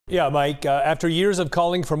Yeah, Mike, after years of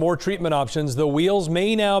calling for more treatment options, the wheels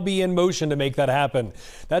may now be in motion to make that happen.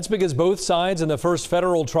 That's because both sides in the first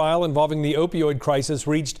federal trial involving the opioid crisis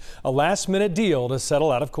reached a last-minute deal to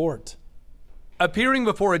settle out of court. Appearing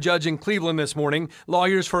before a judge in Cleveland this morning,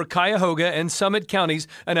 lawyers for Cuyahoga and Summit counties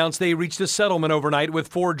announced they reached a settlement overnight with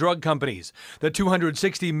 4 drug companies. The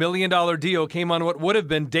 $260 million deal came on what would have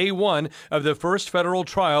been day one of the first federal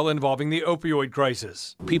trial involving the opioid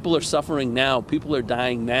crisis. People are suffering now. People are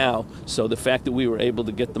dying now. So the fact that we were able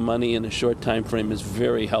to get the money in a short time frame is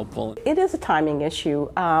very helpful. It is a timing issue.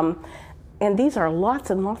 And these are lots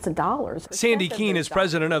and lots of dollars. Sandy Keene is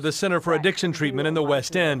president of the Center for Addiction Treatment in the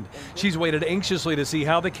West End. She's waited anxiously to see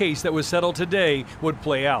how the case that was settled today would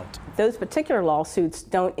play out. Those particular lawsuits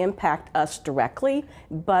don't impact us directly,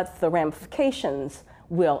 but the ramifications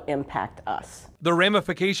will impact us. The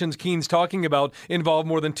ramifications Keene's talking about involve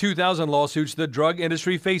more than 2,000 lawsuits the drug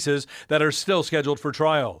industry faces that are still scheduled for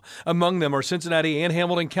trial. Among them are Cincinnati and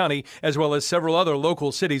Hamilton County, as well as several other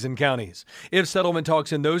local cities and counties. If settlement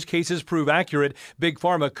talks in those cases prove accurate, Big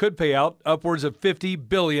Pharma could pay out upwards of $50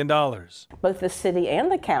 billion. Both the city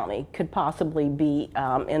and the county could possibly be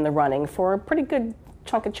in the running for a pretty good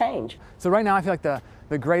chunk of change. So right now I feel like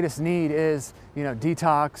the greatest need is,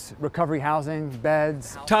 detox, recovery housing,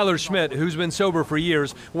 beds. Tyler Schmidt, who's been sober for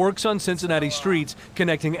years, works on Cincinnati streets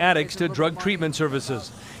connecting addicts to drug treatment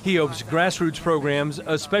services. He hopes grassroots programs,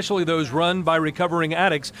 especially those run by recovering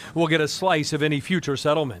addicts, will get a slice of any future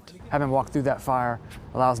settlement. Having walked through that fire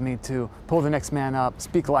allows me to pull the next man up,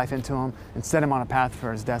 speak life into him, and set him on a path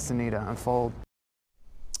for his destiny to unfold.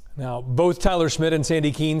 Now, both Tyler Schmidt and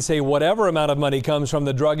Sandy Keene say whatever amount of money comes from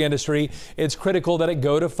the drug industry, it's critical that it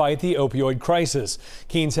go to fight the opioid crisis.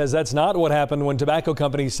 Keene says that's not what happened when tobacco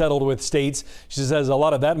companies settled with states. She says a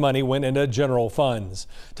lot of that money went into general funds.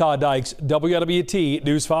 Todd Dykes, WLWT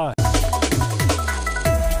News 5.